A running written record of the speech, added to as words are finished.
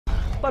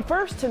But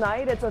first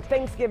tonight, it's a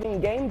Thanksgiving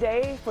game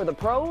day for the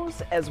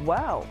pros as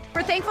well.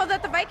 We're thankful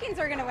that the Vikings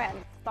are going to win.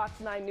 Fox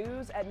 9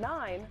 News at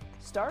 9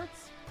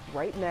 starts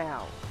right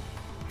now.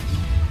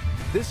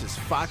 This is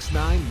Fox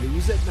 9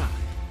 News at 9.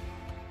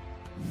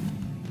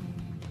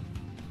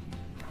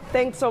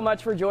 Thanks so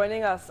much for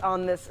joining us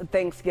on this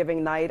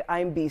Thanksgiving night.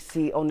 I'm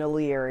BC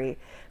O'Neill.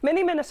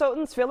 Many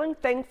Minnesotans feeling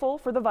thankful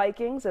for the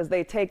Vikings as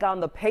they take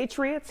on the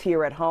Patriots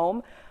here at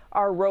home.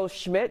 Our Rose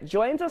Schmidt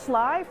joins us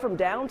live from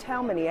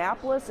downtown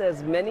Minneapolis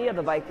as many of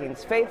the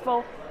Vikings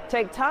faithful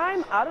take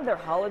time out of their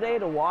holiday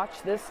to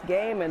watch this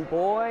game. And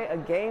boy, a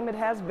game it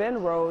has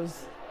been,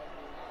 Rose.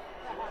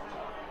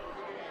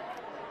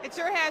 It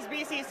sure has,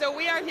 BC. So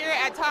we are here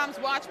at Tom's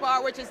Watch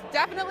Bar, which is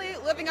definitely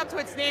living up to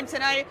its name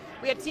tonight.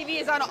 We have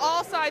TVs on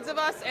all sides of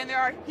us, and there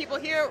are people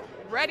here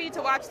ready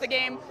to watch the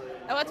game.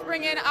 Now let's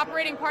bring in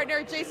operating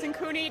partner Jason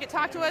Cooney to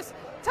talk to us.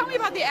 Tell me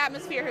about the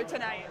atmosphere here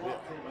tonight.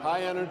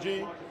 High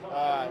energy,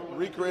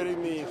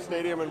 recreating the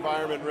stadium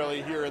environment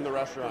really here in the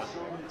restaurant.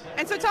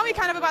 And so tell me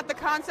kind of about the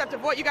concept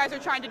of what you guys are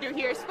trying to do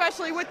here,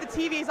 especially with the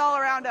TVs all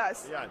around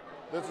us. Yeah,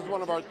 this is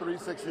one of our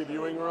 360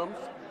 viewing rooms.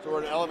 So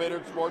we're an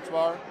elevated sports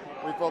bar.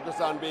 We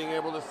focus on being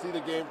able to see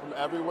the game from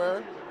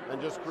everywhere and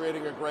just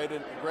creating a great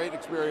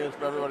experience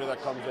for everybody that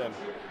comes in.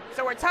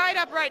 So we're tied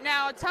up right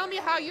now. Tell me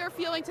how you're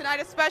feeling tonight,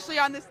 especially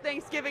on this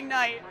Thanksgiving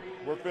night.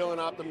 We're feeling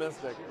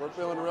optimistic. We're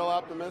feeling real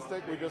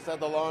optimistic. We just had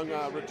the long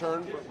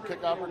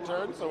kickoff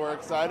return, so we're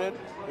excited.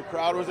 The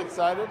crowd was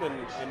excited,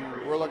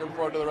 and we're looking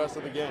forward to the rest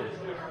of the game.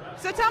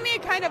 So tell me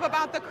kind of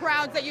about the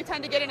crowds that you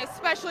tend to get in,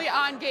 especially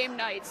on game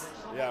nights.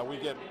 Yeah, we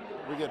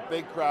get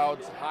big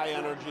crowds, high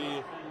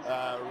energy,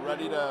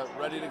 ready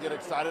to get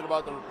excited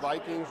about the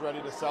Vikings,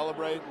 ready to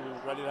celebrate,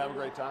 and ready to have a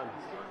great time.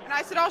 And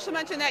I should also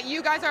mention that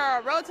you guys are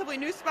a relatively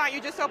new spot.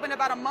 You just opened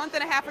about a month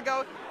and a half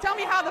ago. Tell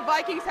me how the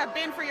Vikings have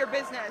been for your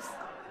business.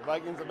 The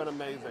Vikings have been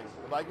amazing.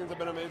 The Vikings have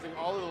been amazing.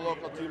 All of the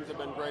local teams have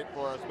been great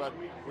for us, but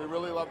we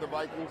really love the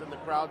Vikings and the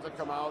crowds that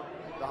come out,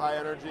 the high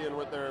energy, and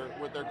with their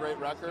great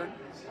record,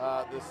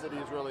 the city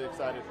is really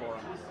excited for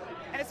them.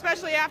 And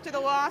especially after the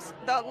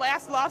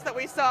last loss that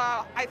we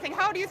saw,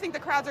 how do you think the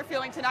crowds are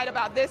feeling tonight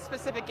about this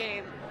specific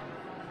game?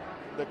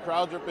 The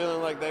crowds are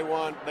feeling like they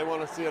want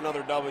to see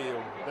another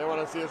W. They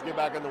want to see us get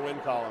back in the win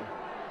column.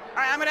 All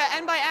right, I'm going to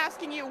end by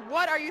asking you,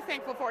 what are you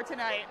thankful for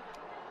tonight?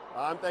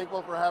 I'm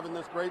thankful for having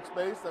this great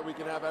space that we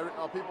can have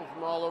people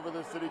from all over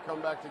the city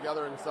come back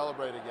together and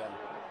celebrate again.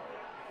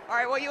 All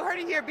right, well, you heard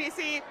it here,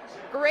 BC.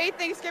 Great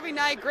Thanksgiving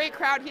night, great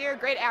crowd here,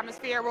 great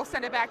atmosphere. We'll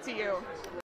send it back to you.